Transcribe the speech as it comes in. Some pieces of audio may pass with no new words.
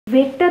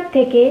Vector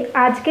থেকে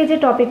আজকে যে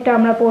টপিকটা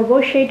আমরা পড়ব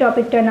সেই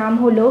টপিকটার নাম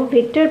হলো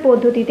ভেক্টর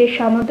পদ্ধতিতে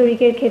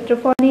সামান্তরিকের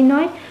ক্ষেত্রফল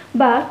নির্ণয়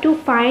বা to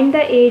find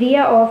the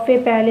area of A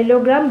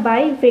parallelogram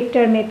by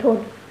vector method.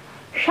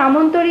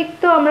 সামান্তরিক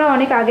তো আমরা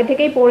অনেক আগে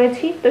থেকেই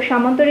পড়েছি, তো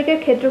সামান্তরিকের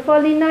ক্ষেত্রফল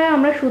নির্ণয়ে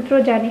আমরা সূত্র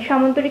জানি।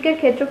 সামান্তরিকের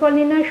ক্ষেত্রফল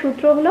নির্ণয়ের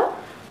সূত্র হলো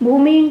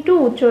ভূমি ইন্টু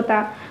উচ্চতা,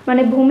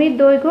 মানে ভূমির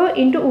দৈর্ঘ্য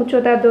ইন্টু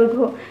উচ্চতার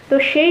দৈর্ঘ্য। তো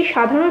সেই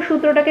সাধারণ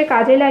সূত্রটাকে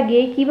কাজে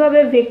লাগিয়ে কিভাবে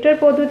ভেক্টর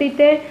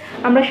পদ্ধতিতে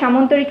আমরা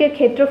সামান্তরিকের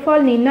ক্ষেত্রফল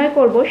নির্ণয়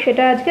করব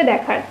সেটা আজকে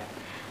দেখার।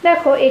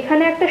 দেখো,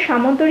 এখানে একটা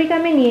সামান্তরিক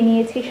আমি নিয়ে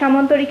নিয়েছি।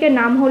 সামান্তরিকের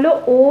নাম হলো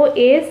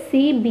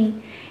OACB।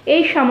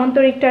 এই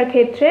সামান্তরিকটার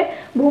ক্ষেত্রে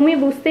ভূমি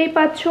বুঝতেই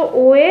পারছো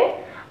OA,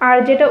 আর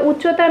যেটা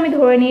উচ্চতা আমি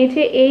ধরে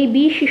নিয়েছি এই B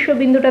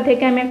শীর্ষবিন্দুটা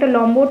থেকে আমি একটা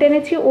লম্ব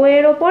টেনেছি O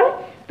এর ওপর।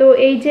 তো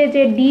এই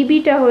যে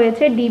ডিবিটা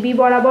হয়েছে, ডিবি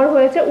বরাবর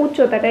হয়েছে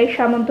উচ্চতাটা এই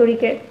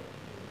সামান্তরিকের।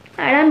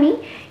 আর আমি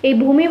এই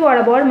ভূমি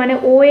বরাবর মানে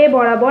OA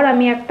বরাবর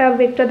আমি একটা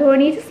ভেক্টর ধরে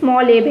নিয়েছি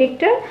small a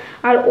vector,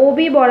 R OB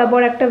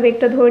বরাবর একটা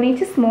ভেক্টর ধরে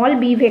নিয়েছি স্মল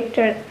b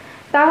ভেক্টর।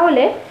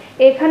 তাহলে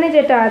এখানে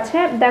যেটা আছে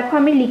দেখো,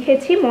 আমি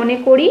লিখেছি, মনে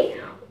করি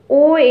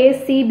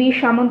OACB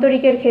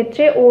সামান্তরিকের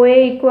ক্ষেত্রে OA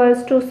equals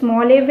to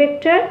small a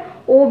vector,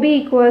 OB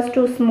equals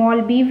to small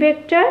b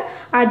vector,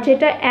 আর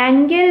যেটা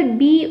অ্যাঙ্গেল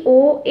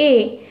BOA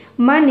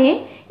মানে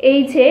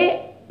এই যে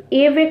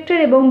a ভেক্টর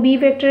এবং b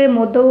ভেক্টরের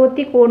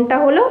মধ্যবর্তী কোণটা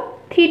হলো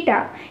থিটা,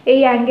 এই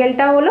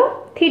অ্যাঙ্গেলটা হলো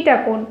থিটা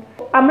কোণ।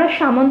 আমরা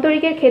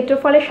সামান্তরিকের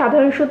ক্ষেত্রফলের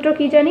সাধারণ সূত্র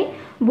কি জানি?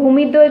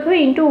 ভূমির দৈর্ঘ্য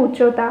ইন্টু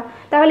উচ্চতা।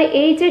 তাহলে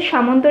এই যে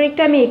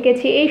সামান্তরিকটা আমি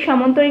এঁকেছি, এই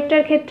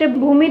সামান্তরিকটার ক্ষেত্রে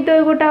ভূমির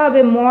দৈর্ঘ্যটা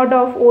হবে মড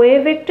অফ OA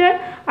ভেক্টর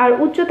আর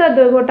উচ্চতার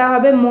দৈর্ঘ্যটা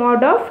হবে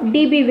মড অফ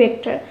DB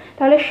ভেক্টর।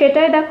 তাহলে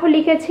সেটাই দেখো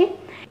লিখেছি।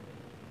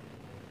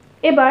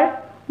 এবার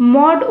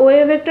মড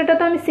OA ভেক্টরটা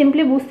তো আমি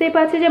সিম্পলি বুঝতেই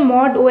পারছি যে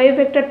মড OA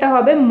ভেক্টরটা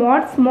হবে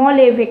মড স্মল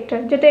a ভেক্টর,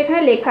 যেটা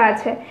এখানে লেখা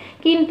আছে।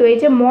 কিন্তু এই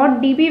যে mod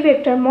DB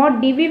vector, mod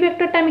DB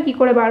ভেক্টরটা আমি কি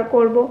করে বার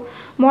করব?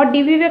 মড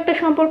DB ভেক্টর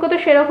সম্পর্ক তো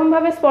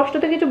সেরকমভাবে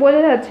স্পষ্টত কিছু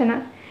বোঝা যাচ্ছে না।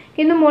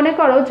 কিন্তু মনে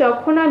করো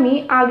যখন আমি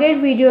আগের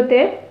ভিডিওতে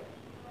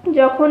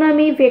যখন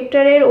আমি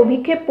ভেক্টরের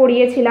অভিক্ষেপ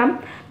পড়িয়েছিলাম,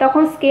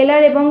 তখন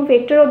স্কেলার এবং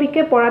ভেক্টর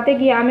অভিক্ষেপ পড়াতে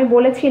গিয়ে আমি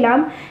বলেছিলাম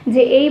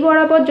যে এই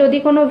বরাবর যদি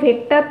কোনো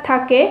ভেক্টর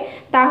থাকে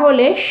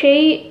তাহলে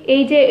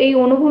এই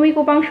অনুভূমিক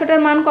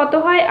উপাংশটার মান কত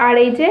হয়, আর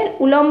এই যে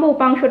উলম্ব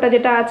উপাংশটা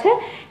যেটা আছে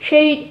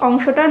সেই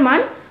অংশটার মান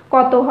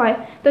কত হয়।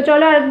 তো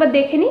চলো আরেকবার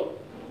দেখে নিই।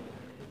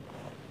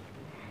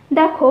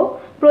 দেখো,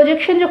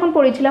 প্রজেকশন যখন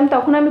পড়েছিলাম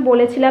তখন আমি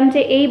বলেছিলাম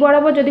যে এই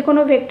বরাবর যদি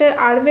কোনো ভেক্টর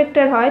আর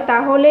ভেক্টর হয়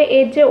তাহলে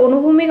এর যে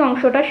অনুভূমিক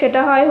অংশটা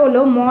সেটা হয় হলো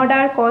মড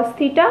আর কস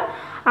থিটা,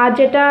 আর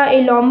যেটা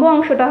এই লম্ব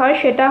অংশটা হয়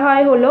সেটা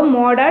হয় হলো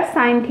মড আর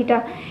সাইন থিটা।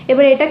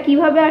 এবার এটা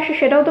কিভাবে আসে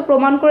সেটাও তো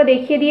প্রমাণ করে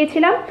দেখিয়ে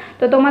দিয়েছিলাম।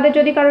 তো তোমাদের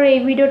যদি কারোর এই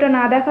ভিডিওটা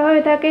না দেখা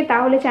হয়ে থাকে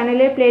তাহলে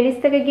চ্যানেলের প্লেলিস্ট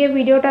থেকে গিয়ে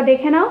ভিডিওটা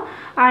দেখে নাও,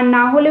 আর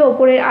না হলে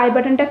ওপরের আই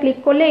বাটনটা ক্লিক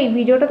করলে এই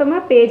ভিডিওটা তোমরা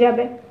পেয়ে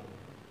যাবে।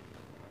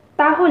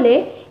 তাহলে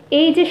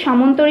এই যে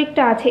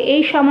সামান্তরিকটা আছে,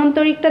 এই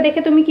সামান্তরিকটা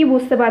দেখে তুমি কি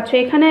বুঝতে পারছো?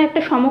 এখানে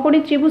একটা সমকোণী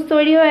ত্রিভুজ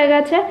তৈরি হয়ে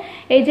গেছে,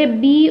 এই যে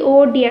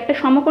BOD একটা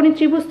সমকোণী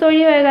ত্রিভুজ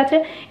তৈরি হয়ে গেছে।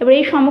 এবার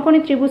এই সমকোণী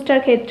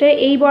ত্রিভুজটার ক্ষেত্রে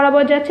এই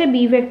বরাবর যাচ্ছে B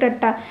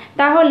ভেক্টরটা,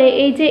 তাহলে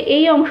এই যে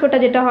এই অংশটা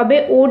যেটা হবে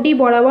OD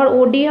বরাবর,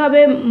 OD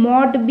হবে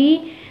মড B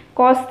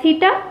কস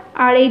থিটা,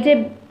 আর এই যে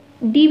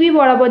DB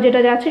বরাবর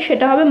যেটা যাচ্ছে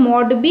সেটা হবে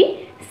মড B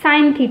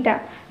সাইন থিটা।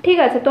 ঠিক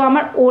আছে, তো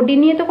আমার OD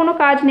নিয়ে তো কোনো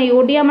কাজ নেই,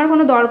 OD আমার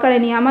কোনো দরকার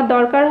নেই, আমার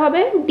দরকার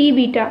হবে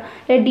DBটা।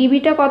 এই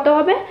DBটা কত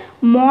হবে?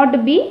 Mod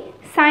B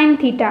sine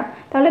theta.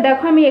 তাহলে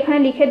দেখো আমি এখানে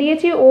লিখে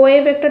দিয়েছি OA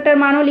ভেক্টরটার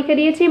মানও লিখে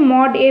দিয়েছি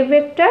mod A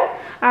vector,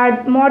 R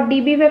mod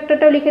DB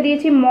ভেক্টরটাও লিখে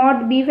দিয়েছি mod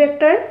B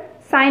vector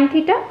sine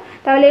theta.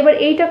 তাহলে এবার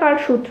এইটা কার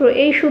সূত্র?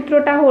 এই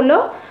সূত্রটা হলো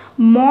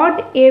mod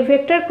A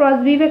vector cross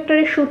B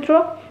ভেক্টরের সূত্র,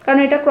 কারণ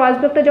এটা ক্রস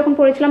ভেক্টর যখন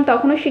পড়েছিলাম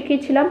তখনও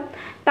শিখিয়েছিলাম।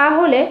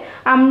 তাহলে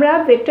আমরা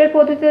ভেক্টর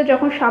পদ্ধতিতে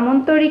যখন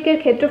সামান্তরিকের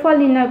ক্ষেত্রফল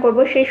নির্ণয় করব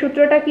সেই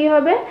সূত্রটা কি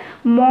হবে?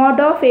 Mod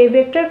of A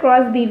vector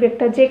cross B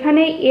vector,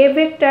 যেখানে A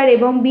ভেক্টর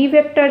এবং B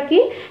ভেক্টর কি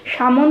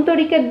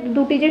সামান্তরিকের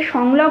দুটি যে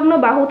সংলগ্ন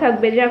বাহু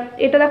থাকবে, যা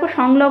এটা দেখো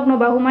সংলগ্ন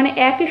বাহু মানে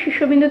একই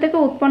শীর্ষবিন্দু থেকে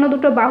উৎপন্ন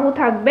দুটো বাহু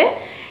থাকবে,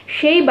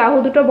 সেই বাহু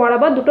দুটো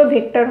বরাবর দুটো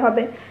ভেক্টর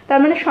হবে। তার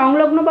মানে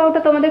সংলগ্ন বাহুটা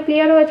তোমাদের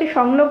ক্লিয়ার হয়েছে।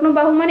 সংলগ্ন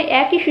বাহু মানে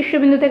একই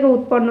শীর্ষবিন্দু থেকে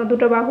উৎপন্ন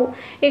দুটো বাহু।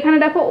 এখানে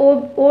দেখো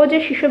ও যে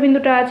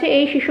শীর্ষবিন্দুটা আছে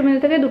এই শীর্ষবিন্দু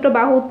থেকে দুটো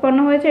বাহু উৎপন্ন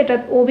হয়েছে, এটা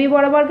OB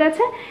বরাবর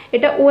গেছে,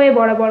 এটা OA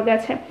বরাবর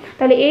গেছে।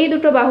 তাহলে এই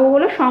দুটো বাহু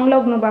হলো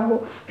সংলগ্ন বাহু।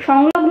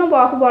 সংলগ্ন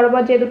বাহু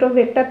বরাবর যে দুটো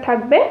ভেক্টর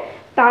থাকবে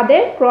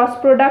তাদের ক্রস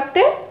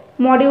প্রোডাক্টের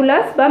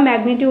মডিউলাস বা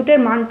ম্যাগনিটিউডের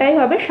মানটাই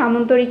হবে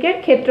সামান্তরিকের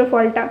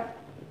ক্ষেত্রফলটা।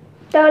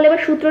 তাহলে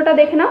এবার সূত্রটা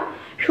দেখে নাও।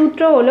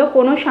 সূত্র হলো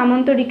কোনো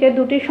সামান্তরিকের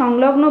দুটি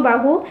সংলগ্ন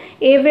বাহু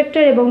A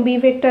ভেক্টর এবং B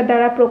ভেক্টর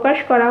দ্বারা প্রকাশ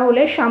করা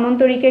হলে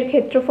সামান্তরিকের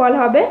ক্ষেত্রফল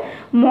হবে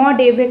mod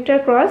A vector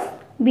cross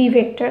B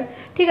vector.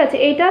 ঠিক আছে,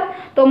 এইটা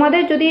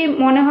তোমাদের যদি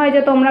মনে হয়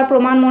যে তোমরা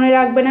প্রমাণ মনে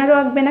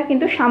রাখবে না,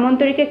 কিন্তু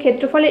সামান্তরিকের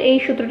ক্ষেত্রফলের এই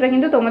সূত্রটা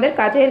কিন্তু তোমাদের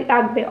কাজে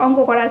লাগবে অঙ্ক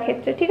করার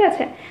ক্ষেত্রে। ঠিক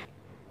আছে,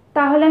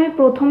 তাহলে আমি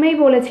প্রথমেই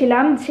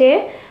বলেছিলাম যে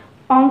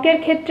অঙ্কের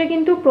ক্ষেত্রে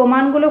কিন্তু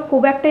প্রমাণগুলো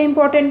খুব একটা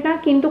ইম্পর্টেন্ট না,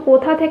 কিন্তু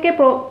কোথা থেকে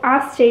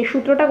আসছে এই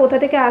সূত্রটা কোথা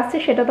থেকে আসছে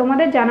সেটা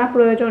তোমাদের জানা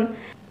প্রয়োজন।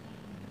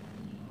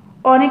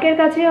 অনেকের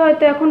কাছে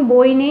হয়তো এখন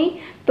বই নেই,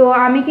 তো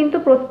আমি কিন্তু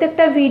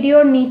প্রত্যেকটা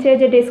ভিডিওর নিচে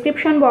যে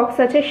ডেসক্রিপশন বক্স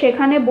আছে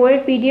সেখানে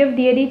বইয়ের পিডিএফ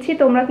দিয়ে দিচ্ছি,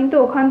 তোমরা কিন্তু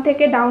ওখান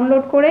থেকে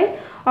ডাউনলোড করে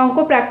অঙ্ক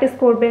প্র্যাকটিস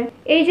করবে।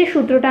 এই যে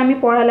সূত্রটা আমি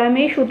পড়ালাম,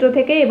 এই সূত্র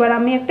থেকে এবার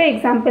আমি একটা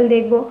এক্সাম্পল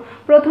দেখব।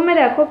 প্রথমে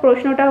দেখো,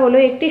 প্রশ্নটা হলো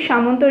একটি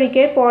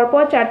সামন্তরিকের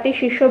পরপর 4টি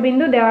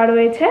শীর্ষবিন্দু দেওয়া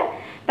রয়েছে,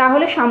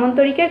 তাহলে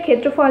সামন্তরিকের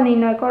ক্ষেত্রফল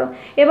নির্ণয় করো।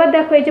 এবার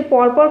দেখো, এই যে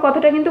পরপর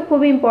কথাটা কিন্তু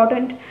খুবই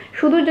ইম্পর্টেন্ট।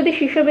 শুধু যদি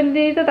শীর্ষবিন্দু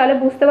দিয়ে দিত তাহলে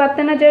বুঝতে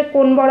পারতে না যে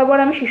কোন বরাবর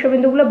আমি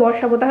শীর্ষবিন্দুগুলো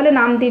বসাবো, তাহলে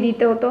নাম দিয়ে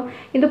দিতে হতো।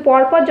 কিন্তু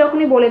পরপর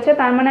যখনই বলেছে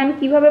তার মানে আমি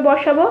কিভাবে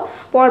বসাবো?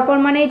 পরপর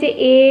মানে এই যে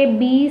এ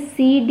বি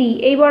সি ডি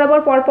এই বরাবর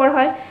পরপর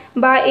হয়,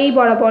 বা এই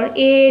বরাবর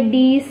এ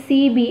ডি সি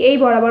বি এই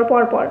বরাবর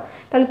পরপর,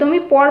 তাহলে তুমি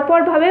পরপর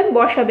ভাবে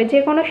বসাবে যে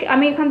কোনো।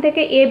 আমি এখান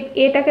থেকে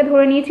এটাকে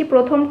ধরে নিয়েছি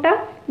প্রথমটা,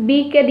 বি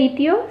কে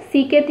দ্বিতীয়,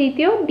 সি কে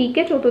তৃতীয়, ডি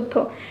কে চতুর্থ,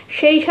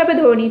 সেই হিসাবে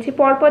ধরে নিয়েছি।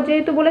 পরপর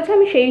যেহেতু বলেছে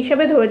আমি সেই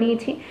হিসাবে ধরে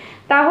নিয়েছি,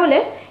 তাহলে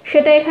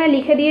সেটা এখানে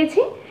লিখে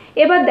দিয়েছি।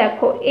 এবার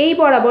দেখো, এই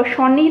বরাবর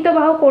সন্নিহিত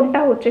বাহু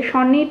কোনটা হচ্ছে?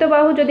 সন্নিহিত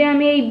বাহু যদি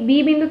আমি এই বি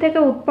বিন্দু থেকে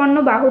উৎপন্ন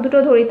বাহু দুটো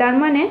ধরি, তার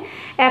মানে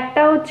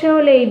একটা হচ্ছে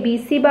হলো এই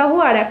বিসি বাহু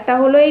আর একটা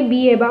হলো এই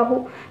বিএ বাহু।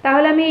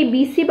 তাহলে আমি এই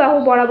বিসি বাহু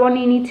বরাবর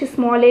নিয়ে নিচ্ছি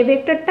স্মল এ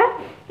ভেক্টরটা,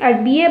 আর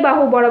বিএ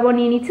বাহু বরাবর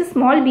নিয়ে নিচ্ছি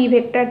স্মল বি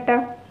ভেক্টরটা।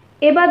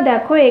 এবার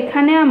দেখো,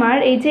 এখানে আমার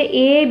এই যে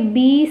এ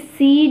বি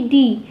সি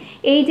ডি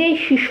এই যে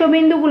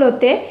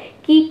শীর্ষবিন্দুগুলোতে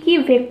কি কি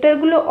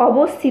ভেক্টরগুলো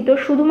অবস্থিত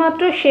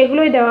শুধুমাত্র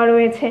সেগুলোই দেওয়া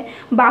রয়েছে,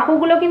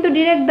 বাহুগুলো কিন্তু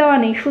ডিরেক্ট দেওয়া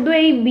নেই, শুধু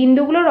এই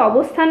বিন্দুগুলোর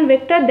অবস্থান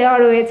ভেক্টর দেওয়া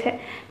রয়েছে।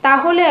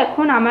 তাহলে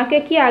এখন আমাকে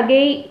কি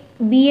আগেই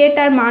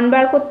বিএটার মান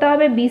বার করতে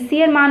হবে, বিসি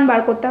এর মান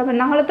বার করতে হবে,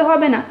 না হলে তো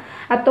হবে না।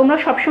 আর তোমরা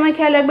সবসময়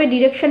খেয়াল রাখবে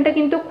ডিরেকশনটা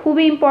কিন্তু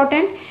খুবই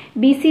ইম্পর্টেন্ট,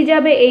 বিসি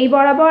যাবে এই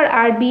বরাবর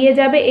আর বিএ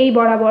যাবে এই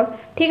বরাবর,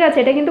 ঠিক আছে?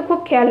 এটা কিন্তু খুব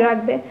খেয়াল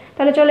রাখবে।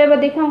 তাহলে চলো এবার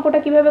দেখি অঙ্কটা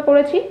কিভাবে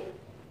করেছি।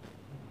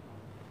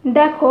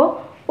 দেখো,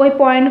 ওই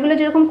পয়েন্টগুলো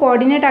যেরকম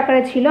কোঅর্ডিনেট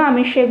আকারে ছিল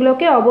আমি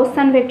সেগুলোকে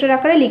অবস্থান ভেক্টর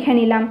আকারে লিখে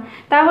নিলাম।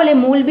 তাহলে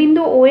মূল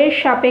বিন্দু ও এর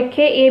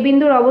সাপেক্ষে এ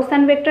বিন্দুর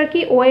অবস্থান ভেক্টর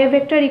কি? ও এ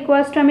ভেক্টর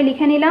ইকুয়ালস টু আমি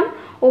লিখে নিলাম,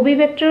 ওবি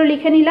ভেক্টরও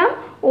লিখে নিলাম,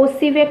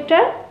 ওসি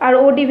ভেক্টর আর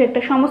ওডি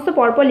ভেক্টর সমস্ত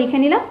পরপর লিখে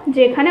নিলাম,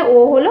 যেখানে ও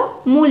হলো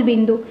মূল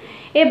বিন্দু।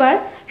 এবার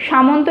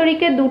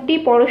সামন্তরিকের দুটি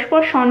পরস্পর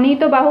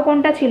সন্নিহিত বাহু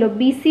কোনটা ছিল?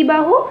 বিসি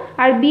বাহু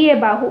আর বিএ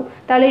বাহু।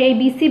 তাহলে এই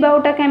বিসি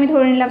বাহুটাকে আমি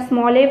ধরে নিলাম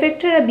স্মল এ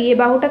ভেক্টর আর বিএ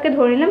বাহুটাকে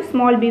ধরে নিলাম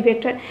স্মল বি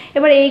ভেক্টর।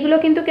 এবার এইগুলো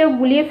কিন্তু কেউ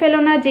গুলিয়ে ফেলো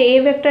না যে এ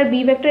ভেক্টর বি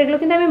ভেক্টর, এগুলো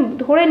কিন্তু আমি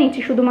ধরে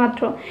নিচ্ছি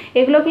শুধুমাত্র,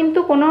 এগুলো কিন্তু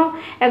কোনো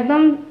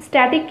একদম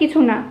স্ট্যাটিক কিছু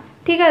না,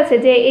 ঠিক আছে?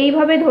 যে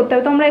এইভাবে ধরতে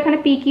হবে, তোমরা এখানে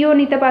পি কিউ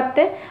নিতে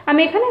পারতে, আমি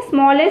এখানে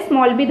স্মল এ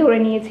স্মল বি ধরে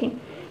নিয়েছি।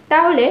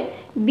 তাহলে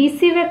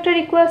বিসি ভেক্টর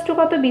ইকুয়ালস টু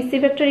কত? BC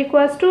vector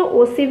equals to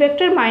OC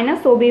vector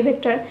minus Obi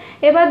vector.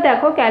 এবার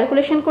দেখো,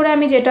 ক্যালকুলেশন করে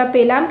আমি যেটা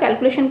পেলাম,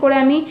 ক্যালকুলেশন করে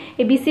আমি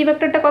এই বিসি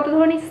ভেক্টরটা কত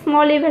ধরে নিচ্ছি?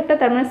 স্মল এ ভেক্টর,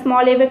 তার মানে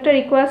small A vector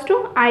equals to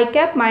I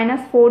cap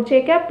minus 4j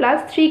cap plus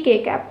 3k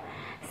cap.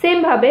 Same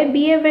ভাবে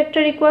B A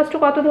vector equals to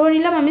কত ধরে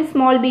নিলাম আমি?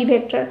 Small B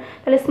vector.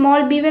 তাহলে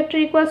small B vector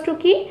equals to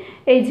কি?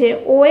 এই যে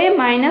ও এ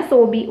মাইনাস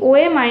ওবি, ও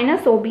এ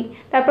মাইনাস ওবি,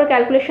 তারপর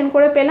ক্যালকুলেশন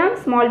করে পেলাম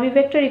small B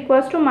vector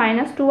equals to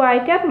minus 2i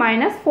cap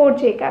minus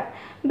 4j cap.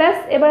 ব্যাস,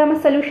 এবার আমার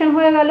সলিউশন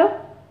হয়ে গেল।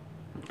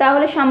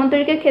 তাহলে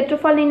সামন্তরিকের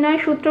ক্ষেত্রফল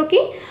নির্ণয়ের সূত্র কি?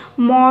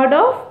 Mod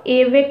of A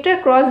vector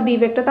cross B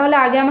vector. তাহলে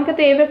আগে আমাকে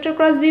তো এ ভেক্টর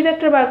ক্রস বি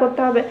ভেক্টর বার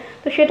করতে হবে,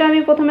 তো সেটা আমি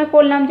প্রথমে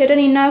করলাম, যেটা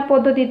নির্ণায়ক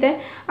পদ্ধতিতে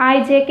আই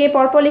জে কে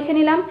পরপর লিখে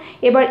নিলাম।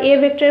 এবার এ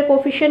ভেক্টরের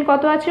কোফিশিয়েন্ট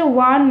কত আছে?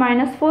 1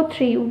 - 4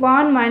 3,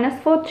 1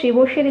 - 4 3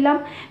 বসিয়ে দিলাম।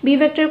 বি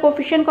ভেক্টরের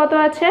কোফিশিয়েন্ট কত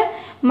আছে?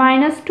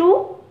 -2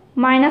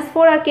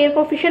 -4, আর কে এর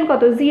কোফিশিয়েন্ট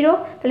কত? 0,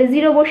 তাহলে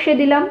 0 বসিয়ে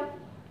দিলাম।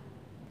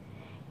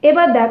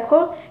 এবার দেখো,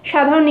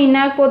 সাধারণ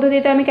নির্ণায়ক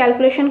পদ্ধতিতে আমি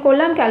ক্যালকুলেশন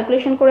করলাম,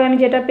 ক্যালকুলেশন করে আমি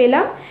যেটা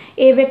পেলাম,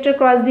 এ ভেক্টর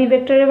ক্রস বি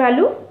ভেক্টরের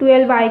value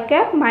 12i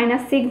cap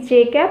minus 6j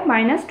cap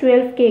minus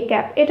 12k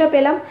cap, এটা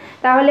পেলাম।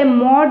 তাহলে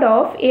mod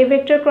of A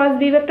vector cross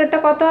B ভেক্টরটা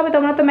কত হবে?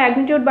 তোমরা তো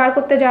ম্যাগনিটিউড বার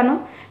করতে জানো,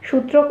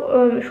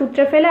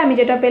 সূত্রে ফেলে আমি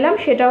যেটা পেলাম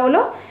সেটা হলো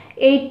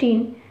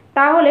 18।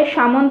 তাহলে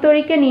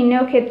সামন্তরিকে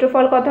নির্ণেয়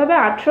ক্ষেত্রফল কত হবে?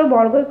 18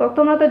 বর্গ একক।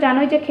 তোমরা তো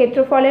জানোই যে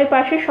ক্ষেত্রফলের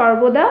পাশে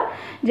সর্বদা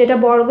যেটা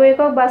বর্গ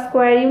একক বা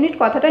স্কোয়ার ইউনিট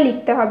কথাটা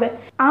লিখতে হবে।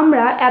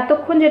 আমরা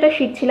এতক্ষণ যেটা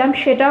শিখছিলাম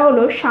সেটা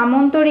হলো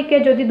সামন্তরিকে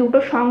যদি দুটো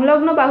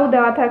সংলগ্ন বাহু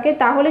দেওয়া থাকে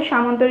তাহলে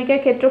সামন্তরিকের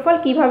ক্ষেত্রফল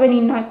কিভাবে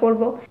নির্ণয়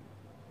করব।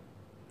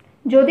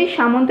 যদি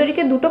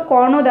সামন্তরিকে দুটো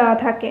কর্ণ দেওয়া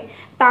থাকে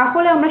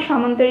তাহলে আমরা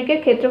সামন্তরিকের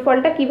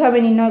ক্ষেত্রফলটা কিভাবে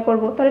নির্ণয়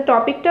করব। তাহলে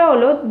টপিকটা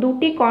হলো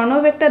দুটি কর্ণ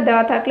ভেক্টর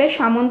দেওয়া থাকলে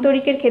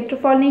সামন্তরিকের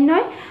ক্ষেত্রফল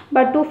নির্ণয়,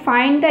 বা to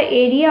find the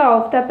area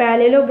of the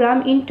parallelogram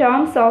in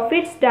terms of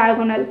its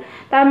diagonal.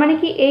 তার মানে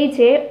কি, এই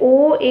যে ও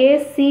এ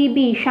সি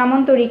বি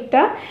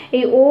সামন্তরিকটা,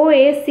 এই ও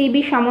এ সি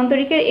বি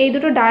সামন্তরিকের এই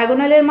দুটো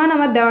ডায়াগোনালের মান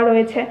আমার দেওয়া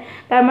রয়েছে,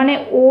 তার মানে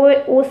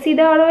ও সি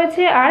দেওয়া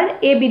রয়েছে আর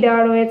এ বি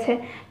দেওয়া রয়েছে।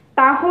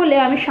 তাহলে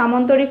আমি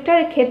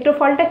সামন্তরিকটার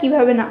ক্ষেত্রফলটা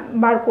কিভাবে না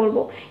বার করব,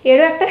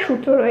 এরও একটা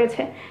সূত্র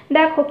রয়েছে।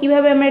 দেখো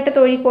কিভাবে আমরা এটা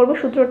তৈরি করব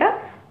সূত্রটা।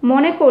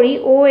 মনে করি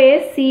ও এ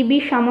সি বি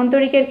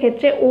সামন্তরিকের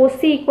ক্ষেত্রে ও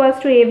C equals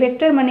to A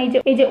vector, মানে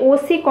এই যে ও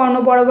সি কর্ণ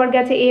বরাবর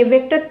গেছে এ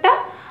ভেক্টরটা,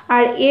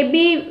 আর এ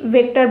বি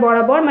ভেক্টর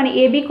বরাবর মানে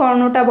এ বি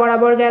কর্ণটা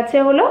বরাবর গেছে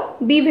হলো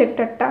বি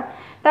ভেক্টরটা।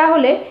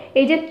 তাহলে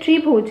এই যে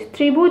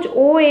ত্রিভুজ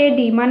OAD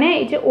মানে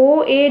এই যে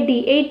OAD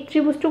এই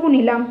ত্রিভুজটুকু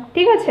নিলাম,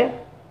 ঠিক আছে।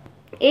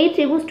 এই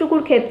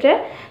ত্রিভুজটুকুর ক্ষেত্রে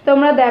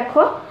তোমরা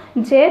দেখো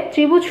যে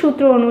ত্রিভুজ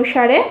সূত্র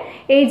অনুসারে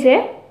এই যে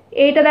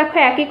এইটা দেখো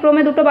একই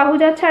ক্রমে দুটো বাহু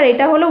যাচ্ছে আর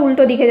এটা হলো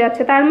উল্টো দিকে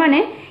যাচ্ছে, তার মানে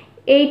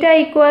এইটা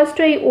ইকুয়ালস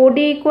টু এই OD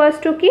ইকুয়ালস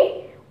টু কি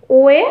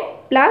OA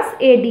প্লাস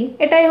AD,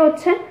 এটাই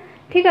হচ্ছে,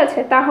 ঠিক আছে।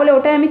 তাহলে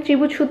ওটা আমি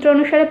ত্রিভুজ সূত্র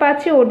অনুসারে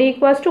পাচ্ছি OD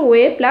equals to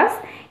OA plus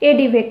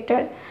AD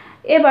vector.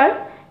 এবার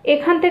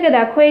এখান থেকে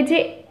দেখো এই যে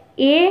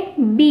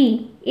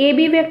AB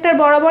ভেক্টর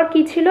বরাবর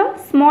কি ছিল,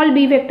 স্মল b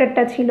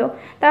ভেক্টরটা ছিল,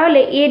 তাহলে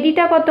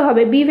ADটা কত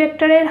হবে, b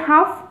ভেক্টরের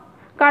হাফ।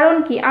 কারণ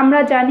কি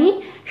আমরা জানি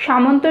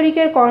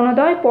সামান্তরিকের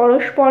কর্ণদ্বয়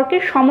পরস্পরকে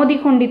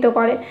সমদ্বিখণ্ডিত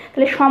করে,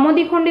 তাহলে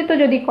সমদ্বিখণ্ডিত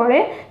যদি করে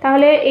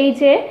তাহলে এই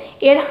যে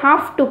এর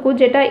হাফটুকু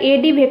যেটা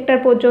AD ভেক্টর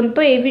পর্যন্ত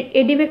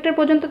AD ভেক্টর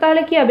পর্যন্ত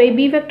তাহলে কি হবে, এই b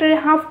ভেক্টরের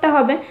হাফটা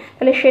হবে,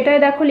 তাহলে সেটাই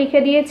দেখো লিখে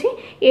দিয়েছি,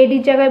 AD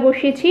এর জায়গায়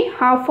বসিয়েছি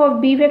হাফ অফ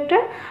b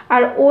ভেক্টর,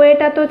 আর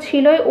OAটা তো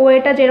ছিলই,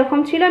 OAটা যেরকম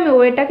ছিল আমি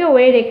OAটাকে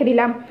OA রেখে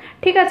দিলাম,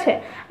 ঠিক আছে।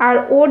 আর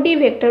OD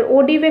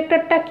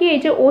ভেক্টরটা কি এই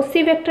যে OC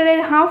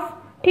ভেক্টরের হাফ,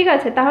 ঠিক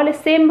আছে। তাহলে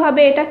সেম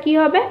ভাবে এটা কি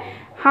হবে,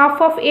 হাফ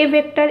অফ A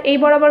ভেক্টর, এই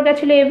বরাবর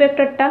গেছিল A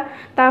ভেক্টরটা,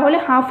 তাহলে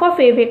হাফ অফ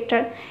A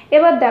ভেক্টর।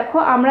 এবার দেখো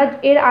আমরা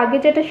এর আগে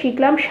যেটা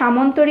শিখলাম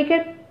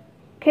সামান্তরিকের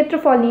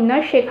ক্ষেত্রফল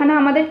নির্ণয়, সেখানে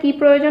আমাদের কি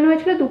প্রয়োজন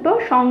হয়েছিল, দুটো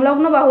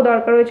সংলগ্ন বাহু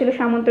দরকার হয়েছিল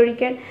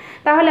সামান্তরিকের।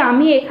 তাহলে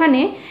আমি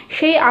এখানে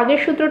সেই আগের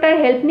সূত্রটার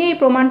হেল্প নিয়ে এই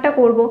প্রমাণটা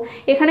করব।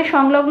 এখানে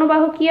সংলগ্ন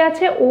বাহু কি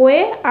আছে,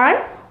 OA আর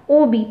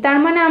OB, তার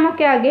মানে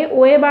আমাকে আগে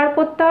OA বার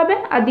করতে হবে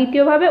আর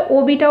দ্বিতীয়ভাবে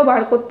OBটাও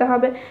বার করতে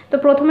হবে। তো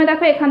প্রথমে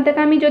দেখো এখান থেকে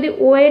আমি যদি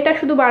OAটা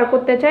শুধু বার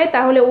করতে চাই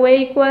তাহলে OA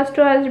ইকুয়ালস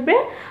টু আসবে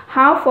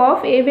half of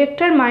A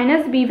vector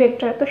minus B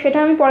vector, তো সেটা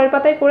আমি পরের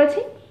পাতায় করেছি,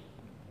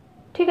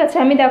 ঠিক আছে।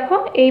 আমি দেখো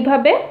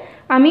এইভাবে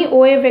আমি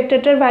OA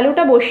ভেক্টরটার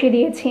ভ্যালুটা বসিয়ে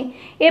দিয়েছি।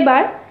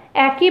 এবার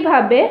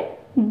একইভাবে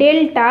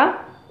ডেল্টা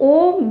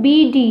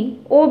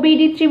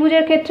OBD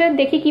ত্রিভুজের ক্ষেত্রে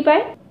দেখি কি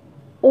পাই,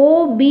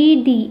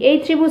 OBD এই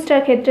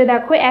ত্রিভুজটার ক্ষেত্রে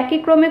দেখো একই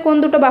ক্রমে কোন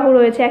দুটো বাহু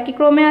রয়েছে, একই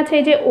ক্রমে আছে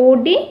এই যে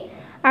OD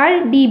আর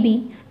DB,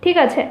 ঠিক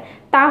আছে।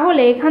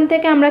 তাহলে এখান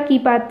থেকে আমরা কি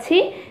পাচ্ছি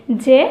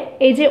যে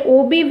এই যে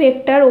OB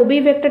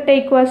ভেক্টরটা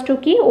ইকুয়ালস টু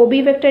কি, OB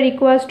vector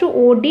equals to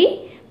OD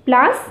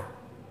plus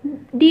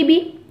DB,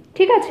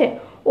 ঠিক আছে।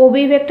 OB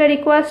vector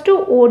equals to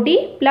OD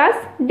plus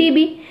DB।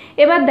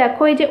 এবার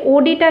দেখো এই যে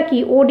ODটা কি,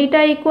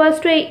 ODটা ইকুয়ালস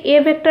টু এই A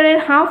ভেক্টরের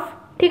হাফ,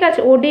 ঠিক আছে।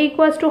 OD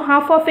equals to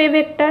half of A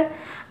vector,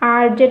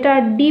 আর যেটা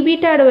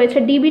DBটা রয়েছে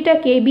DBটা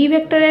কি B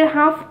ভেক্টরের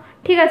হাফ,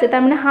 ঠিক আছে,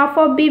 তার মানে হাফ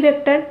অফ B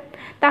ভেক্টর।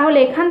 তাহলে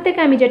এখান থেকে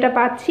আমি যেটা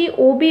পাচ্ছি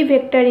OB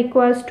vector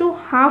equals to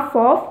half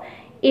of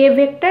A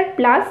vector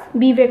plus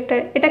B vector.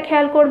 এটা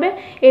খেয়াল করবে,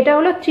 এটা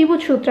হলো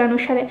ত্রিভুজ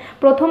সূত্রানুসারে।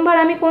 প্রথমবার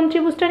আমি কোন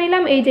ত্রিভুজটা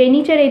নিলাম, এই যে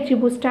নিচের এই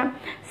ত্রিভুজটা।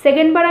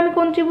 সেকেন্ডবার আমি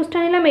কোন ত্রিভুজটা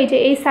নিলাম, এই যে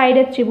এই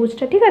সাইডের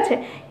ত্রিভুজটা, ঠিক আছে।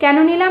 কেন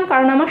নিলাম,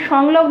 কারণ আমার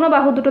সংলগ্ন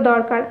বাহু দুটো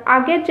দরকার।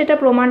 আগের যেটা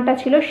প্রমাণটা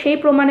ছিল সেই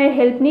প্রমাণের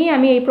হেল্প নিয়ে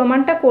আমি এই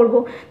প্রমাণটা করব।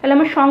 তাহলে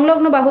আমার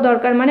সংলগ্ন বাহু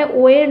দরকার, মানে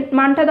O এর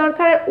মানটা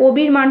দরকার আর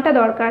OBর মানটা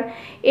দরকার।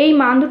 এই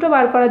মান দুটো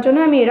বার করার জন্য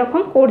আমি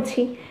এরকম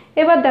করছি।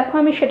 এবার দেখো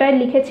আমি সেটাই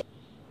লিখেছি,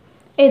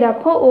 এই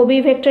দেখো OB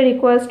vector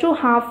equals to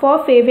half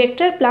of A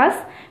vector plus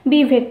B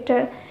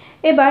vector.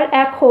 এবার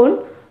এখন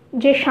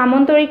যে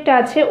সামান্তরিকটা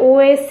আছে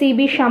OACB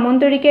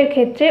সামান্তরিকের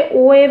ক্ষেত্রে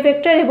OA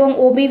ভেক্টর এবং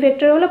OB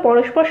ভেক্টর হলো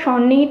পরস্পর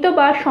সন্নিহিত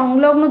বা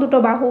সংলগ্ন দুটো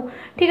বাহু,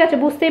 ঠিক আছে,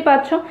 বুঝতেই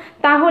পারছো।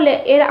 তাহলে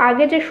এর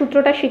আগে যে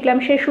সূত্রটা শিখলাম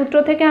সেই সূত্র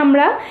থেকে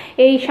আমরা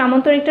এই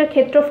সামান্তরিকটার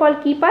ক্ষেত্রফল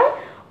কি পাই,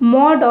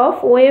 mod of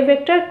OA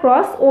vector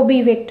cross OB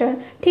vector,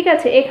 ঠিক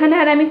আছে। এখানে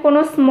আর আমি কোনো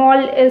স্মল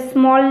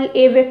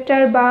A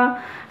ভেক্টর বা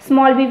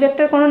স্মল B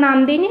ভেক্টর কোনো নাম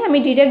দিইনি, আমি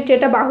ডিরেক্ট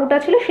যেটা বাহুটা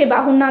ছিল সেই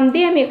বাহুর নাম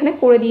দিয়ে আমি এখানে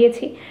করে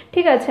দিয়েছি,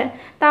 ঠিক আছে।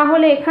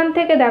 তাহলে এখান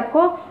থেকে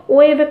দেখো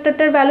OA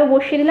ভেক্টরটার ভ্যালু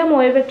বসিয়ে দিলাম,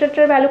 OA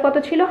ভেক্টরটার ভ্যালু কত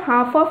ছিল,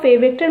 half of A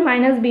vector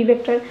minus B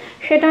vector,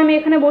 সেটা আমি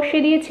এখানে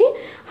বসিয়ে দিয়েছি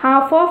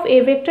half of A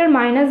vector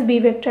minus B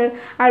vector.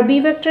 R B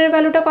ভেক্টরের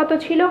ভ্যালুটা কত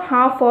ছিল,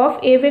 half of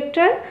A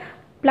vector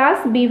plus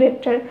B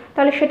vector,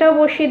 তাহলে সেটাও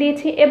বসিয়ে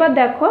দিয়েছি। এবার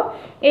দেখো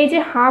এই যে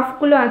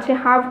হাফগুলো আছে,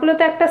 হাফগুলো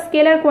তো একটা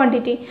স্কেলার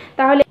কোয়ান্টিটি,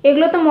 তাহলে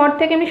এগুলো তো মড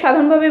থেকে এমনি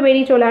সাধারণভাবে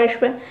বেরিয়ে চলে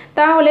আসবে,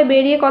 তাহলে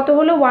বেরিয়ে কত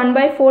হলো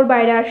 1/4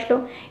 বাইরে আসলো।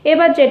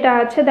 এবার যেটা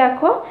আছে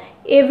দেখো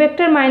A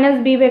vector minus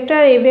B vector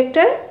R A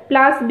vector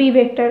plus B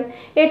vector,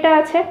 এটা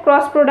আছে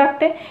ক্রস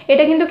প্রোডাক্টে।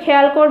 এটা কিন্তু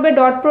খেয়াল করবে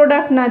ডট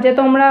প্রোডাক্ট না যে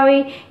তোমরা ওই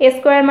A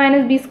স্কোয়ার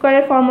মাইনাস B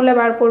স্কোয়ারের ফর্মুলা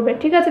বার করবে,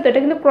 ঠিক আছে। তো এটা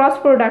কিন্তু ক্রস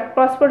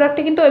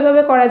প্রোডাক্টে কিন্তু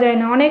ওইভাবে করা যায়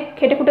না, অনেক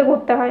খেটে খুঁটে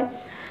করতে হয়।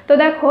 তো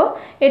দেখো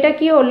এটা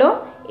কি হলো,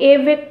 A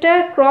vector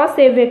cross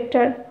A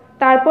vector,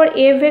 তারপর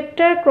A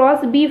vector cross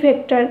B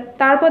vector,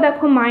 তারপর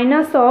দেখো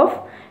minus of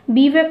B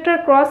vector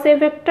cross A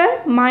vector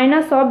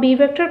minus of B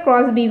vector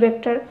cross B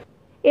vector.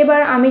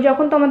 এবার আমি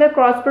যখন তোমাদের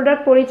ক্রস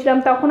প্রোডাক্ট পড়েছিলাম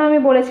তখন আমি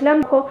বলেছিলাম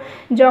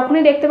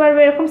যখনই দেখতে পারবে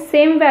এরকম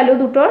সেম ভ্যালু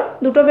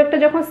দুটো ভেক্টর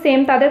যখন সেম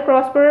তাদের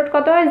ক্রস প্রোডাক্ট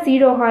কত হয়,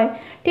 0 হয়,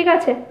 ঠিক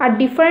আছে। আর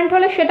ডিফারেন্ট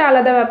হলে সেটা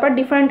আলাদা ব্যাপার,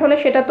 ডিফারেন্ট হলে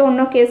সেটা তো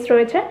অন্য কেস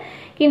রয়েছে,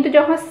 কিন্তু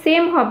যখন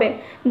সেম হবে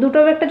দুটো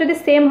ভেক্টর যদি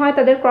সেম হয়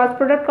তাদের ক্রস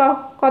প্রোডাক্ট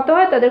কত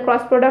হয়, তাদের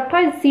ক্রস প্রোডাক্ট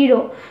হয় 0।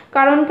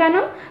 কারণ কেন,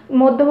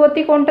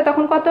 মধ্যবর্তী কোণটা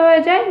তখন কত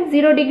হয়ে যায়,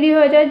 0 ডিগ্রি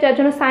হয়ে যায়, যার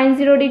জন্য সাইন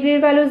 0 ডিগ্রির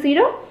ভ্যালু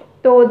 0,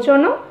 তো ওর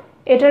জন্য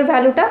এটার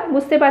ভ্যালুটা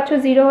বুঝতে পারছো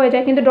 0 হয়ে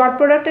যায়। কিন্তু ডট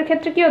প্রোডাক্টের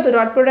ক্ষেত্রে কী হতো,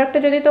 ডট প্রোডাক্টে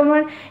যদি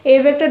তোমার এ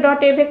ভেক্টর ডট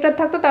এ ভেক্টর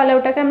থাকতো তাহলে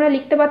ওটাকে আমরা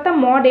লিখতে পারতাম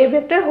মড এ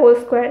ভেক্টর হোল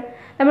স্কোয়ার।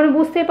 তার মানে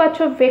বুঝতেই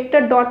পারছো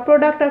ভেক্টর ডট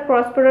প্রোডাক্ট আর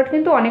ক্রস প্রোডাক্ট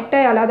কিন্তু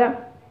অনেকটাই আলাদা।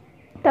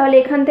 তাহলে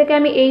এখান থেকে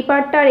আমি এই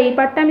পার্টটা আর এই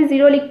পার্টটা আমি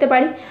 0 লিখতে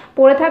পারি,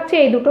 পড়ে থাকছে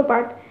এই দুটো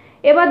পার্ট।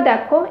 এবার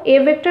দেখো এ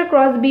ভেক্টর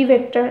ক্রস বি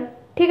ভেক্টর,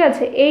 ঠিক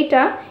আছে,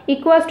 এইটা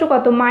ইকুয়ালস টু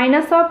কত,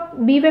 minus of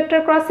B vector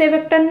cross A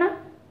vector না,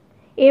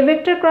 এ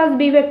vector cross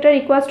B vector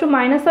equals to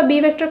minus of B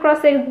vector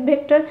cross A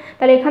vector.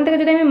 তাহলে এখান থেকে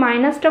যদি আমি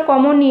মাইনাসটা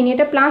কমন নিই,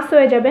 এটা প্লাস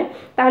হয়ে যাবে,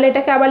 তাহলে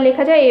এটাকে আবার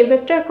লেখা যায় এ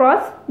ভেক্টর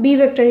ক্রস বি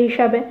ভেক্টর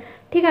হিসাবে,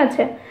 ঠিক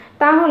আছে।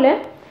 তাহলে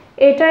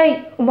এটাই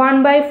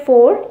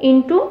 1/4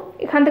 ইন্টু,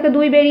 এখান থেকে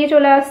 2 বেরিয়ে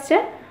চলে আসছে,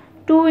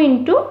 2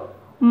 into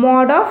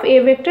mod of A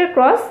vector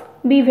cross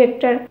B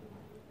vector.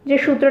 যে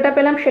সূত্রটা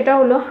পেলাম সেটা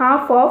হলো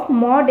half of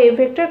mod A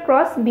vector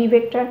cross B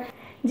vector,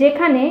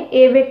 যেখানে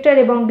এ ভেক্টর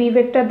এবং বি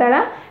ভেক্টর দ্বারা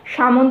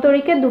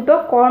সামান্তরিকের দুটো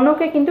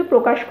কর্ণকে কিন্তু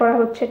প্রকাশ করা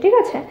হচ্ছে, ঠিক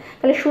আছে।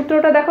 তাহলে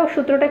সূত্রটা দেখো,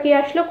 সূত্রটা কি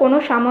আসলো, কোনো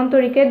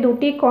সামান্তরিকের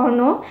দুটি কর্ণ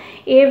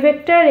এ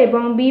ভেক্টর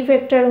এবং বি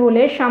ভেক্টর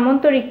হলে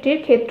সামান্তরিকটির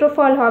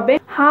ক্ষেত্রফল হবে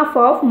half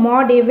of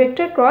mod A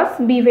vector cross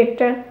B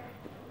vector.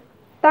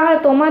 তাহলে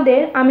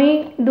তোমাদের আমি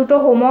দুটো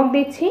হোমওয়ার্ক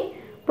দিচ্ছি।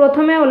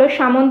 প্রথমে হলো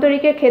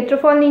সামান্তরিকের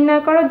ক্ষেত্রফল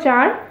নির্ণয় করো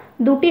যার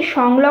দুটি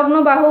সংলগ্ন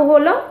বাহু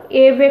হলো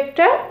এ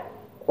ভেক্টর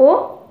ও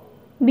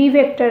বি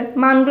ভেক্টর,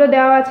 মানগুলো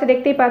দেওয়া আছে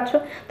দেখতেই পাচ্ছ।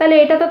 তাহলে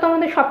এটা তো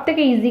তোমাদের সব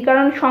থেকে ইজি,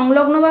 কারণ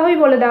সংলগ্ন বাহুই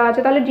বলে দেওয়া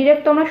আছে, তাহলে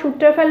ডিরেক্ট তোমরা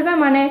সূত্রে ফেলবে,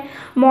 মানে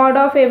mod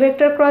of A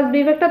vector cross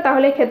B vector,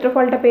 তাহলে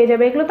ক্ষেত্রফলটা পেয়ে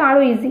যাবে। এগুলো তো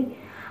আরও ইজি।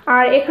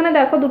 আর এখানে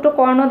দেখো দুটো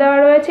কর্ণ দেওয়া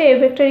রয়েছে, এ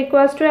ভেক্টর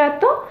ইকুয়ালস টু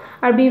এত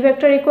আর বি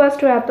ভেক্টর ইকুয়ালস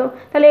টু এত।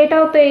 তাহলে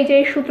এটাও তো এই যে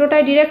এই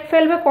সূত্রটাই ডিরেক্ট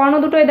ফেলবে, কর্ণ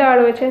দুটোই দেওয়া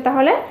রয়েছে,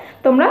 তাহলে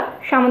তোমরা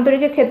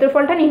সামান্তরিকের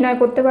ক্ষেত্রফলটা নির্ণয়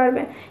করতে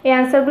পারবে। এই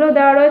অ্যান্সারগুলো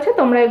দেওয়া রয়েছে,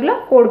 তোমরা এগুলো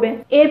করবে।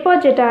 এরপর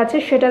যেটা আছে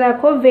সেটা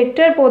দেখো,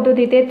 ভেক্টর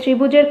পদ্ধতিতে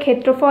ত্রিভুজের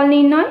ক্ষেত্রফল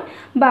নির্ণয়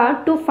বা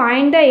to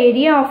find the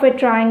area of a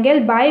triangle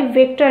by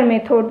vector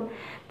method.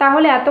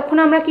 তাহলে এতক্ষণ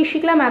আমরা কি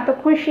শিখলাম,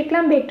 এতক্ষণ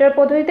শিখলাম ভেক্টর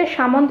পদ্ধতিতে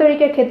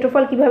সামান্তরিকের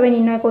ক্ষেত্রফল কিভাবে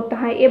নির্ণয় করতে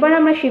হয়। এবার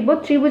আমরা শিখব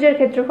ত্রিভুজের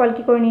ক্ষেত্রফল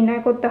কি করে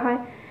নির্ণয় করতে হয়।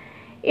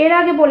 এর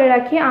আগে বলে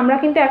রাখি, আমরা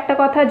কিন্তু একটা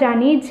কথা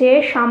জানি যে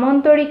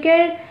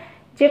সামান্তরিকের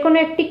যে কোনো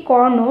একটি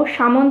কর্ণ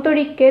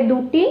সামান্তরিককে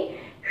দুটি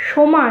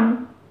সমান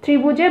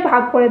ত্রিভুজে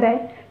ভাগ করে দেয়,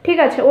 ঠিক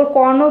আছে। ওর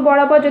কর্ণ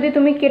বরাবর যদি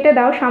তুমি কেটে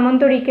দাও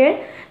সামান্তরিকের,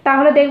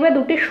 তাহলে দেখবে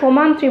দুটি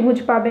সমান ত্রিভুজ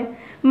পাবে।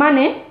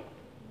 মানে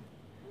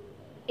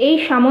এই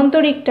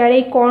সামান্তরিকটার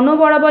এই কর্ণ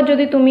বরাবর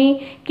যদি তুমি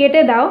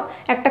কেটে দাও,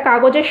 একটা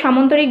কাগজের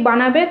সামান্তরিক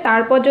বানাবে,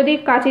 তারপর যদি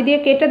কাঁচি দিয়ে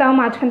কেটে দাও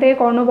মাঝখান থেকে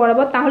কর্ণ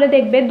বরাবর, তাহলে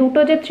দেখবে দুটো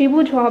যে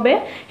ত্রিভুজ হবে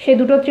সেই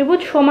দুটো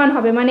ত্রিভুজ সমান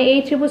হবে। মানে এই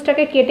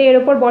ত্রিভুজটাকে কেটে এর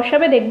উপর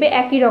বসাবে, দেখবে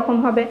একই রকম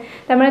হবে।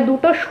 তার মানে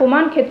দুটো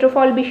সমান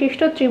ক্ষেত্রফল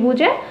বিশিষ্ট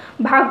ত্রিভুজে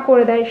ভাগ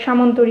করে দেয়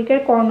সামান্তরিকের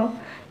কর্ণ।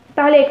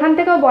 তাহলে এখান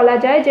থেকেও বলা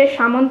যায় যে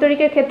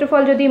সামান্তরিকের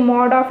ক্ষেত্রফল যদি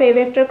mod of A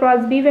vector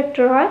cross B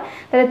vector হয়,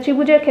 তাহলে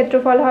ত্রিভুজের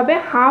ক্ষেত্রফল হবে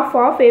half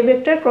of A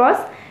vector cross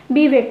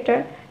B vector,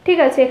 ঠিক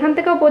আছে। এখান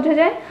থেকেও বোঝা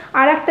যায়।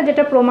 আর একটা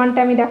যেটা প্রমাণটা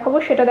আমি দেখাবো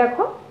সেটা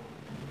দেখো,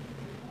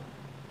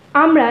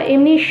 আমরা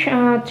এমনি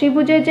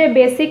ত্রিভুজের যে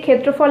বেসিক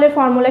ক্ষেত্রফলের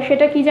ফর্মুলা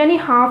সেটা কি জানি,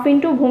 হাফ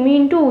ইন্টু ভূমি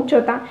ইন্টু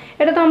উচ্চতা,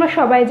 এটা তো আমরা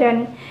সবাই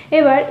জানি।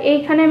 এবার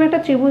এইখানে আমি একটা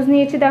ত্রিভুজ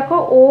নিয়েছি দেখো,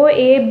 ও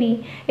এ বি।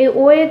 এই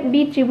ও এ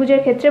বি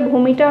ত্রিভুজের ক্ষেত্রে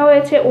ভূমিটা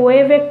হয়েছে ও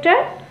এ ভেক্টর,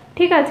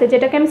 ঠিক আছে,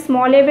 যেটাকে আমি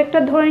স্মল এ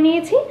ভেক্টর ধরে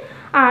নিয়েছি।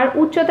 আর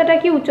উচ্চতাটা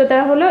কি, উচ্চতা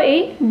হলো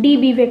এই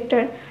ডিবি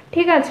ভেক্টর,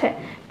 ঠিক আছে।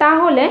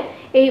 তাহলে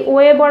এই ও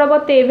এ বরাবর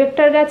তো এ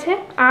ভেক্টর গেছে,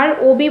 আর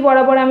ও বি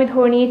বরাবর আমি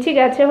ধরে নিয়েছি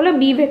গেছে হলো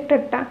বি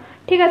ভেক্টরটা,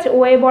 ঠিক আছে। ও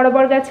এ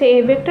বরাবর গেছে এ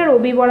ভেক্টর, ও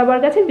বি বরাবর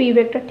গেছে বি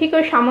ভেক্টর, ঠিক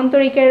ওই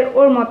সামান্তরিকের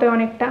ওর মতো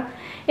অনেকটা।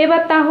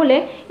 এবার তাহলে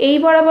এই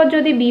বরাবর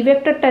যদি বি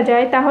ভেক্টরটা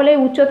যায়, তাহলে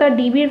উচ্চতা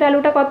ডিবির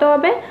ভ্যালুটা কত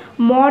হবে,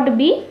 mod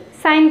B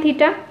sine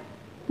theta,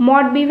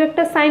 mod B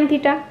vector sine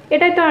theta,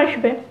 এটাই তো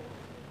আসবে।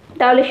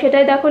 তাহলে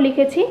সেটাই দেখো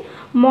লিখেছি,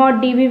 mod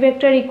DB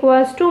vector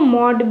equals to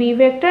mod B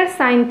vector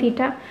sine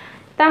theta.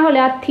 তাহলে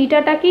আর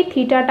থিটাটা কি,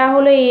 থিটাটা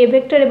হলো এ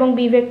ভেক্টর এবং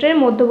বি ভেক্টরের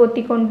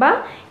মধ্যবর্তী কোণ বা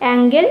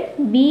অ্যাঙ্গেল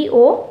বি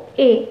ও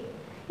এ।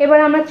 এবার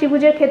আমরা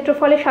ত্রিভুজের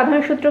ক্ষেত্রফলের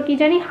সাধারণ সূত্র কি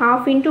জানি,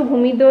 হাফ ইন্টু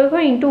ভূমির দৈর্ঘ্য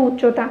ইন্টু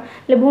উচ্চতা।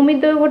 তাহলে ভূমির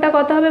দৈর্ঘ্যটা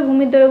কত হবে,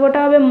 ভূমির দৈর্ঘ্যটা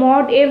হবে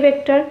মড এ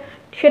ভেক্টর,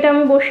 সেটা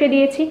আমি বসিয়ে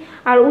দিয়েছি।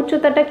 আর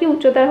উচ্চতাটা কি,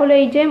 উচ্চতা হলো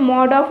এই যে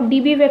mod of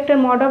DB vector,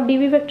 mod of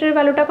DB ভেক্টরের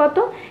ভ্যালুটা কত,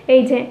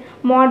 এই যে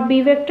mod B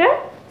vector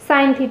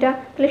sine theta,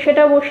 তাহলে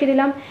সেটাও বসিয়ে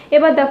দিলাম।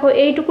 এবার দেখো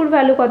এইটুকুর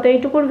ভ্যালু কত,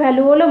 এইটুকুর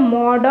ভ্যালু হলো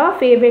mod of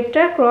A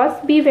vector cross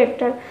B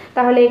vector.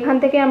 তাহলে এখান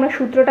থেকে আমরা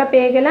সূত্রটা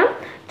পেয়ে গেলাম,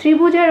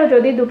 ত্রিভুজেরও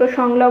যদি দুটো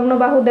সংলগ্ন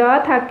বাহু দেওয়া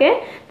থাকে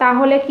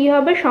তাহলে কি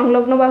হবে,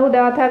 সংলগ্ন বাহু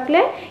দেওয়া থাকলে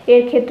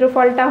এর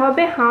ক্ষেত্রফলটা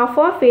হবে half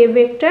of A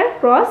vector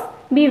cross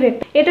B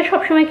vector. এটা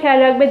সবসময় খেয়াল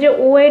রাখবে যে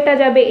ও এটা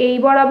যাবে এই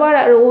বরাবর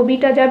আর ও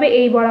বিটা যাবে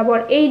এই বরাবর,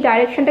 এই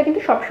ডাইরেকশনটা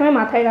কিন্তু সবসময়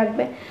মাথায়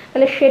রাখবে।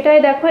 তাহলে সেটাই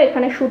দেখো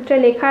এখানে সূত্রে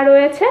লেখা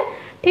রয়েছে,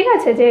 ঠিক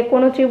আছে, যে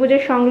কোনো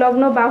ত্রিভুজের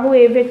সংলগ্ন বাহু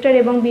এ ভেক্টর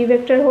এবং বি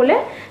ভেক্টর হলে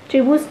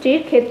ত্রিভুজটির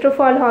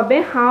ক্ষেত্রফল হবে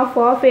half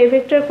of A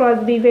vector cross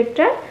B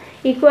vector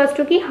equals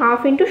to কি,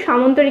 হাফ ইন্টু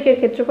সামান্তরিকের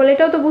ক্ষেত্রফল।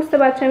 এটাও তো বুঝতে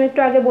পারছি, আমি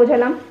একটু আগে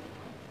বোঝালাম।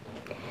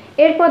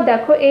 এরপর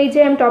দেখো এই যে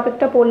আমি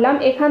টপিকটা পড়লাম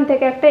এখান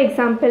থেকে একটা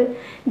এক্সাম্পল,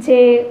 যে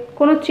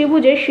কোনো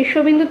ত্রিভুজের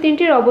শীর্ষবিন্দু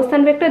তিনটির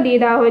অবস্থান ভেক্টর দিয়ে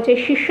দেওয়া হয়েছে,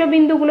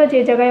 শীর্ষবিন্দুগুলো যে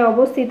জায়গায়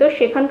অবস্থিত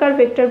সেখানকার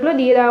ভেক্টরগুলো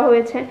দিয়ে দেওয়া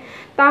হয়েছে,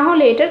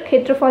 তাহলে এটার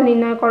ক্ষেত্রফল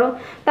নির্ণয় করো।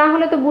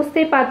 তাহলে তো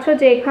বুঝতেই পারছো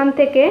যে এখান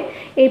থেকে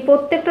এই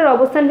প্রত্যেকটার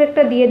অবস্থান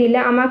ভেক্টর দিয়ে দিলে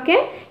আমাকে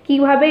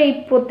কিভাবে এই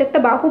প্রত্যেকটা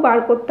বাহু বার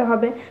করতে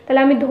হবে।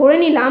 তাহলে আমি ধরে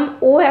নিলাম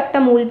ও একটা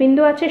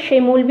মূলবিন্দু আছে,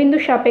 সেই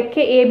মূলবিন্দুর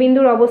সাপেক্ষে এ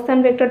বিন্দুর অবস্থান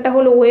ভেক্টরটা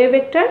হলো ও এ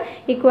ভেক্টর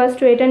ইকুয়ালস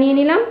টু এটা নিয়ে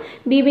নিলাম,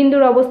 বি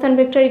বিন্দুর অবস্থান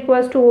vector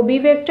equals to O B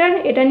vector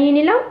এটা নিয়ে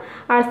নিলাম,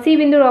 আর সি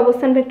বিন্দুর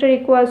অবস্থান vector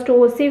equals to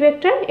O C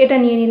vector এটা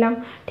নিয়ে নিলাম।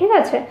 ঠিক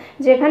আছে,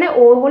 যেখানে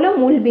ও হলো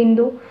মূল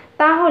বিন্দু।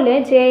 তাহলে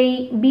যে এই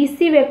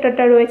বিসি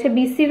ভেক্টরটা রয়েছে,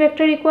 বিসি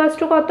ভেক্টর ইকুয়ালস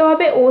টু কত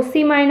হবে,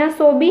 OC minus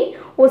Obi,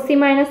 OC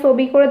minus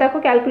Obi করে দেখো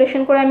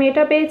ক্যালকুলেশন করে আমি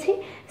এটা পেয়েছি।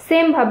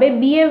 সেমভাবে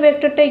বি এ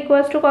ভেক্টরটা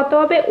ইকুয়ালস টু কত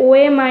হবে, ও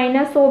এ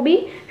মাইনাস ওবি,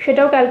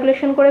 সেটাও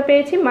ক্যালকুলেশন করে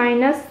পেয়েছি,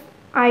 minus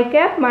I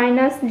cap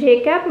minus J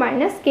cap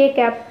minus K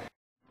cap.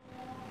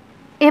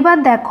 এবার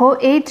দেখো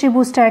এই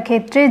ত্রিভুজটার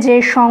ক্ষেত্রে যে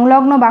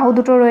সংলগ্ন বাহু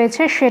দুটো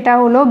রয়েছে সেটা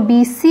হলো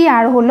বিসি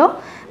আর হলো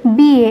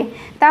বিএ।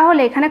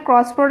 তাহলে এখানে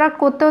ক্রস প্রোডাক্ট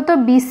করতে হতো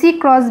বিসি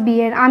ক্রস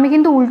বিএ, আমি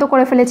কিন্তু উল্টো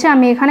করে ফেলেছি,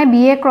 আমি এখানে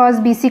বিএ ক্রস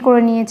বিসি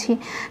করে নিয়েছি।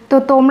 তো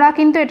তোমরা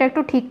কিন্তু এটা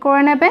একটু ঠিক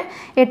করে নেবে,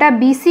 এটা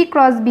বিসি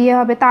ক্রস বিএ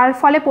হবে। তার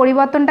ফলে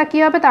পরিবর্তনটা কি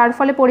হবে, তার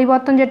ফলে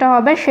পরিবর্তন যেটা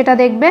হবে সেটা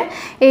দেখবে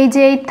এই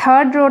যে এই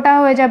থার্ড রোটা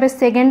হয়ে যাবে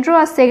সেকেন্ড রো,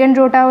 আর সেকেন্ড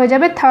রোটা হয়ে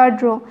যাবে থার্ড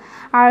রো,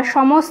 আর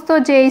সমস্ত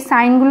যে এই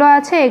সাইনগুলো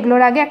আছে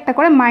এগুলোর আগে একটা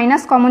করে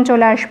মাইনাস কমন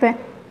চলে আসবে।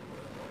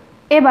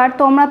 এবার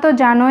তোমরা তো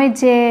জানোই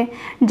যে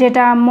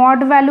যেটা মড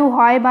ভ্যালু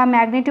হয় বা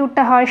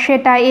ম্যাগনিটিউডটা হয়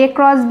সেটা এ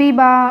ক্রস বি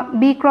বা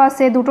বি ক্রস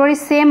এ দুটোরই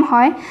সেম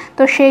হয়,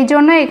 তো সেই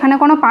জন্য এখানে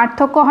কোনো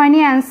পার্থক্য হয়নি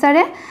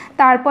অ্যান্সারে।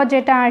 তারপর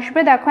যেটা আসবে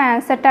দেখো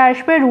অ্যান্সারটা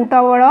আসবে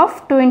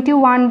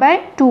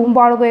 √21/2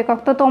 বর্গ একক।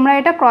 তো তোমরা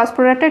এটা ক্রস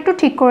প্রোডাক্টটা একটু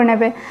ঠিক করে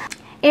নেবে।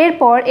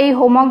 এরপর এই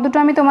হোমওয়ার্ক দুটো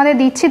আমি তোমাদের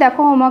দিচ্ছি,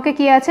 দেখো হোমওয়ার্কে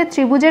কি আছে,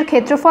 ত্রিভুজের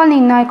ক্ষেত্রফল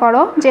নির্ণয়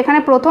করো। যেখানে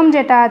প্রথম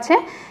যেটা আছে,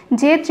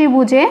 যে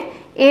ত্রিভুজে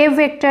এ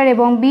ভেক্টর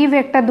এবং বি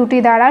ভেক্টর দুটি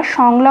দ্বারা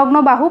সংলগ্ন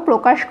বাহু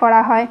প্রকাশ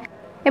করা হয়।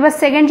 এবার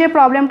সেকেন্ড যে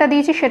প্রবলেমটা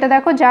দিয়েছি সেটা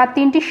দেখো, যার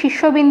তিনটি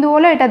শীর্ষবিন্দু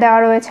হলো এটা দেওয়া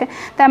রয়েছে,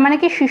 তার মানে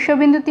কি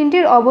শীর্ষবিন্দু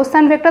তিনটির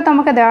অবস্থান ভেক্টর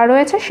তোমাকে দেওয়া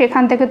রয়েছে,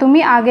 সেখান থেকে তুমি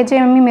আগে যে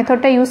আমি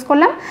মেথডটা ইউজ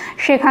করলাম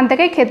সেখান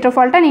থেকে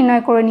ক্ষেত্রফলটা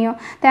নির্ণয় করে নিও।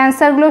 তো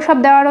অ্যান্সারগুলো সব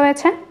দেওয়া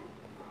রয়েছে।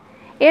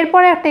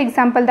 এরপরে একটা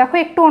এক্সাম্পল দেখো,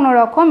 একটু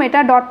অন্যরকম, এটা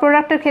ডট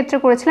প্রোডাক্টের ক্ষেত্রে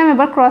করেছিলাম,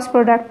 এবার ক্রস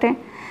প্রোডাক্টে।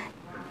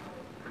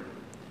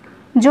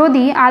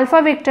 যদি alpha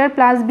vector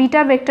plus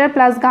beta vector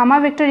plus gamma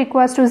vector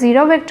equals to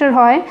 0 vector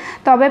হয়,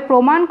 তবে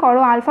প্রমাণ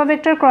করো alpha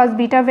vector cross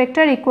beta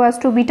vector equals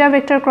to beta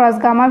vector cross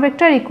gamma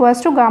vector equals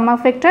to gamma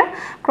vector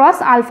cross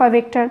alpha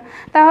vector.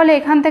 তাহলে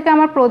এখান থেকে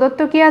আমার প্রদত্ত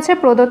কি আছে,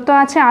 প্রদত্ত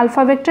আছে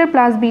alpha vector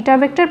plus beta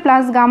vector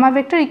plus gamma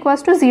vector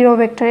equals to 0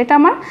 vector, এটা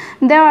আমার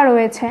দেওয়া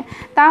রয়েছে।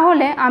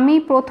 তাহলে আমি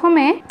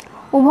প্রথমে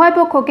উভয়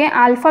পক্ষকে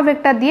আলফা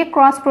ভেক্টর দিয়ে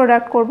ক্রস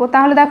প্রোডাক্ট করব।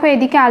 তাহলে দেখো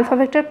এদিকে আলফা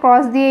ভেক্টর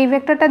ক্রস দিয়ে এই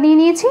ভেক্টরটা দিয়ে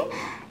নিয়েছি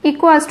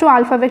equals to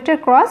alpha vector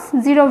cross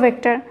 0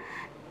 vector.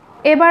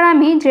 এবার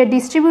আমি যে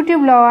ডিস্ট্রিবিউটিভ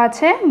ল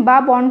আছে বা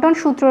বন্টন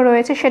সূত্র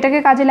রয়েছে সেটাকে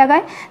কাজে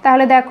লাগাই।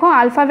 তাহলে দেখো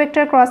alpha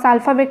vector cross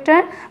alpha vector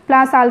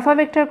plus alpha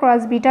vector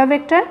cross beta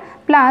vector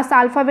plus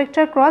alpha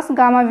vector cross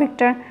gamma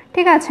vector,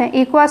 ঠিক আছে,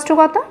 ইকুয়ালস টু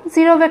কত,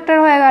 0 ভেক্টর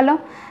হয়ে গেল।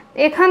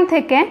 এখান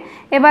থেকে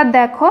এবার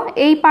দেখো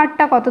এই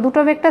পার্টটা কত,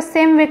 দুটো ভেক্টর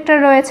সেম ভেক্টর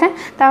রয়েছে,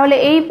 তাহলে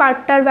এই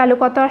পার্টটার ভ্যালু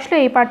কত আসলো,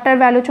 এই পার্টটার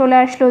ভ্যালু চলে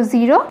আসলো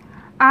 0।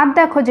 আর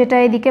দেখো যেটা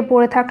এদিকে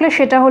পড়ে থাকলে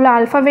সেটা হলো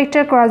alpha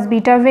vector cross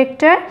beta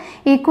vector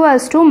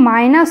equals to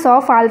minus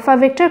of alpha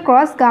vector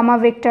cross gamma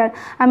vector.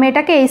 আমি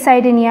এটাকে এই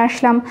সাইডে নিয়ে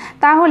আসলাম।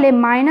 তাহলে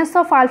minus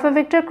of alpha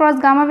vector cross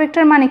gamma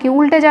vector মানে কি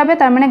উল্টে যাবে,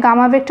 তার মানে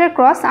gamma vector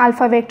cross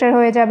alpha vector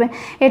হয়ে যাবে।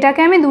 এটাকে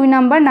আমি 2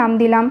 নম্বর নাম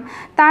দিলাম।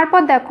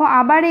 তারপর দেখো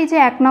আবার এই যে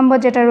 1 নম্বর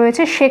যেটা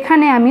রয়েছে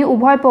সেখানে আমি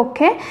উভয়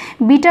পক্ষে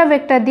বিটা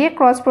ভেক্টর দিয়ে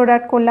ক্রস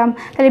প্রোডাক্ট করলাম।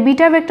 তাহলে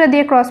বিটা ভেক্টর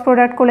দিয়ে ক্রস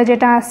প্রোডাক্ট করলে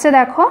যেটা আসছে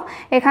দেখো,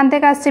 এখান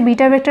থেকে আসছে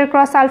beta vector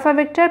cross alpha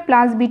vector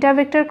plus beta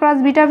vector cross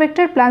beta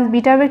vector plus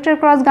beta vector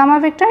cross gamma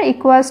vector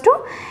equals to,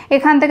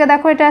 এখান থেকে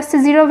দেখো এটা আসছে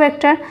 0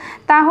 ভেক্টর।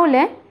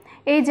 তাহলে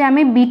এই যে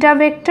আমি বিটা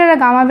ভেক্টর আর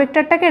গামা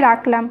ভেক্টরটাকে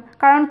রাখলাম,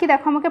 কারণ কি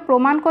দেখো আমাকে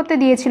প্রমাণ করতে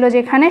দিয়েছিল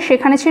যেখানে,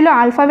 সেখানে ছিল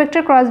alpha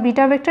vector cross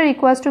beta vector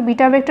equals to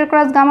beta vector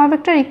cross gamma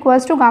vector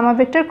equals to gamma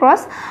vector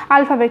cross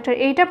alpha vector,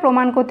 এইটা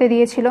প্রমাণ করতে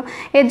দিয়েছিল।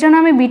 এর জন্য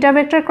আমি বিটা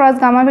ভেক্টর ক্রস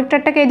গামা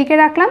ভেক্টরটাকে এদিকে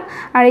রাখলাম,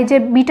 আর এই যে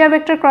beta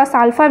vector cross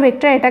alpha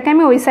vector এটাকে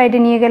আমি ওই সাইডে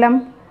নিয়ে গেলাম।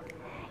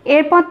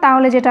 এরপর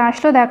তাহলে যেটা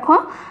আসলো দেখো,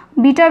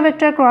 beta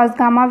vector cross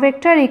gamma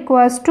vector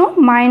equals to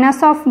minus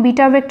of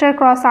beta vector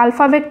cross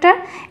alpha vector,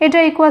 এটা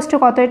ইকুয়ালস টু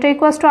কত, এটা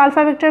equals to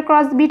alpha vector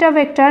cross beta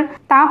vector.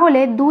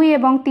 তাহলে 2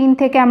 এবং 3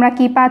 থেকে আমরা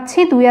কি পাচ্ছি,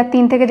 2 আর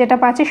 3 থেকে যেটা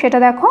পাচ্ছি সেটা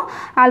দেখো,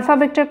 alpha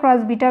vector cross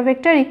beta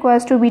vector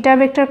equals to beta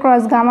vector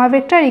cross gamma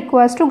vector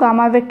equals to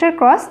gamma vector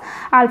cross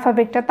alpha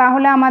vector.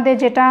 তাহলে আমাদের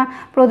যেটা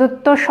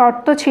প্রদত্ত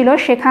শর্ত ছিল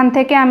সেখান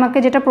থেকে আমাকে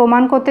যেটা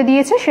প্রমাণ করতে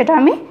দিয়েছে সেটা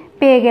আমি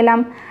পেয়ে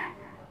গেলাম।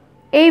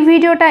 এই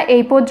ভিডিওটা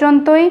এই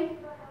পর্যন্তই।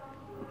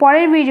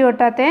 পরের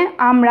ভিডিওটাতে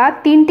আমরা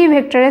 3টি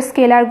ভেক্টরের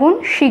স্কেলার গুণ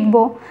শিখব।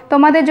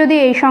 তোমাদের যদি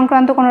এই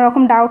সংক্রান্ত কোনো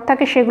রকম ডাউট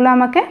থাকে সেগুলো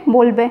আমাকে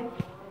বলবে।